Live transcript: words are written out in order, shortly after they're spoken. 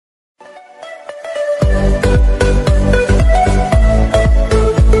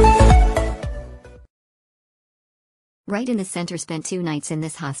Right in the center, spent 2 nights in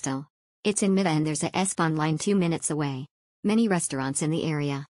this hostel. It's in Mitte and there's a S-Bahn line 2 minutes away. Many restaurants in the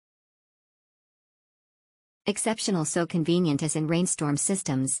area. Exceptional, so convenient as in rainstorm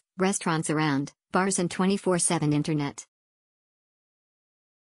systems, restaurants around, bars and 24/7 internet.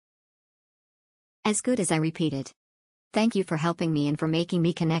 As good as I repeated. Thank you for helping me and for making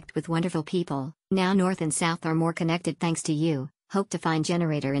me connect with wonderful people. Now North and South are more connected thanks to you. Hope to find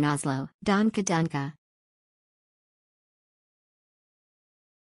Generator in Oslo. Danke danke.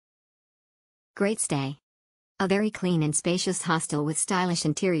 Great stay. A very clean and spacious hostel with stylish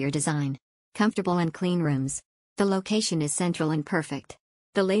interior design. Comfortable and clean rooms. The location is central and perfect.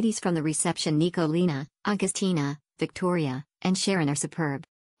 The ladies from the reception, Nicolina, Augustina, Victoria, and Sharon, are superb.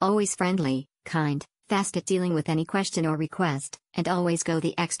 Always friendly, kind, fast at dealing with any question or request, and always go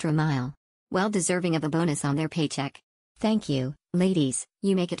the extra mile. Well deserving of a bonus on their paycheck. Thank you, ladies,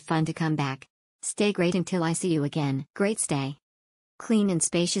 you make it fun to come back. Stay great until I see you again. Great stay. Clean and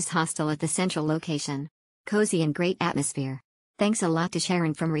spacious hostel at the central location. Cozy and great atmosphere. Thanks a lot to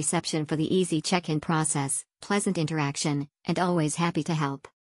Sharon from reception for the easy check-in process, pleasant interaction, and always happy to help.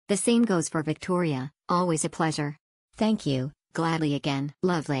 The same goes for Victoria, always a pleasure. Thank you, gladly again.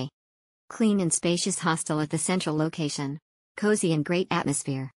 Lovely. Clean and spacious hostel at the central location. Cozy and great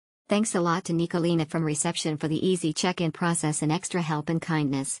atmosphere. Thanks a lot to Nicolina from reception for the easy check-in process and extra help and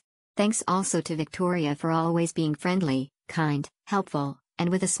kindness. Thanks also to Victoria for always being friendly, kind, helpful, and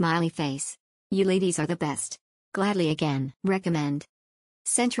with a smiley face. You ladies are the best. Gladly again. Recommend.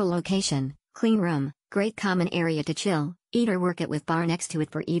 Central location, clean room, great common area to chill, eat or work at with bar next to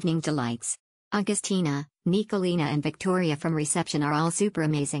it for evening delights. Augustina, Nicolina and Victoria from reception are all super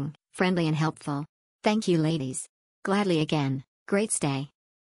amazing, friendly and helpful. Thank you ladies. Gladly again. Great stay.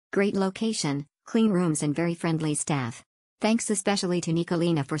 Great location, clean rooms and very friendly staff. Thanks especially to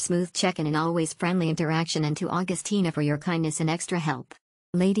Nicolina for smooth check-in and always friendly interaction, and to Augustina for your kindness and extra help.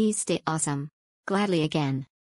 Ladies, stay awesome. Gladly again.